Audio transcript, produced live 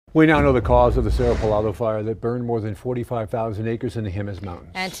We now know the cause of the Cerro Pelado Fire that burned more than 45,000 acres in the Jemez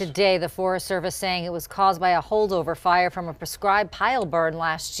Mountains. And today, the Forest Service saying it was caused by a holdover fire from a prescribed pile burn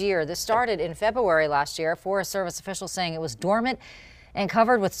last year. This started in February last year. Forest Service officials saying it was dormant and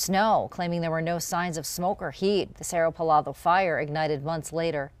covered with snow, claiming there were no signs of smoke or heat. The Cerro Pelado Fire ignited months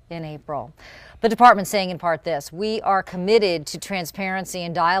later in April. The department saying in part this: we are committed to transparency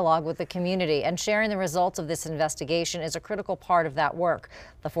and dialogue with the community, and sharing the results of this investigation is a critical part of that work.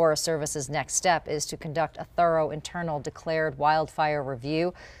 The Forest Service's next step is to conduct a thorough internal declared wildfire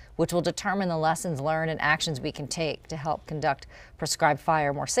review, which will determine the lessons learned and actions we can take to help conduct prescribed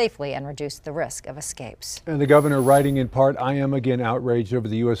fire more safely and reduce the risk of escapes. And the governor writing in part, "I am again outraged over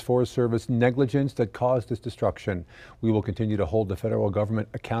the U.S. Forest Service negligence that caused this destruction. We will continue to hold the federal government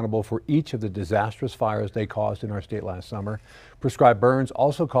accountable for each of the disastrous fires they caused in our state last summer. Prescribed burns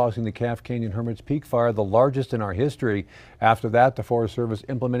also causing the Calf Canyon Hermit's Peak fire, the largest in our history. After that, the Forest Service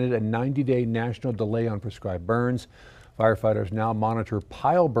implemented a 90-day national delay on prescribed burns. Firefighters now monitor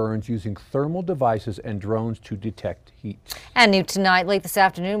pile burns using thermal devices and drones to detect heat." And new tonight, late this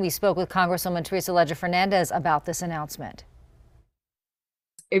afternoon, we spoke with Congresswoman Teresa Leger Fernandez about this announcement.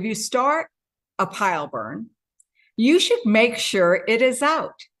 If you start a pile burn, you should make sure it is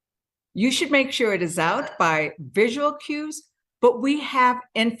out. You should make sure it is out by visual cues, but we have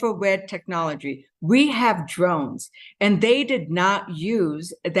infrared technology. We have drones, and they did not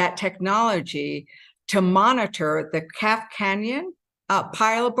use that technology to monitor the Calf Canyon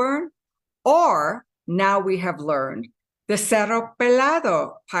pile burn, or now we have learned the Cerro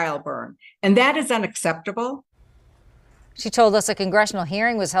Pelado pile burn, and that is unacceptable. She told us a congressional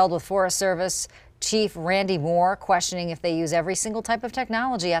hearing was held with Forest Service Chief Randy Moore, questioning if they use every single type of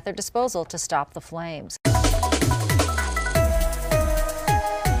technology at their disposal to stop the flames.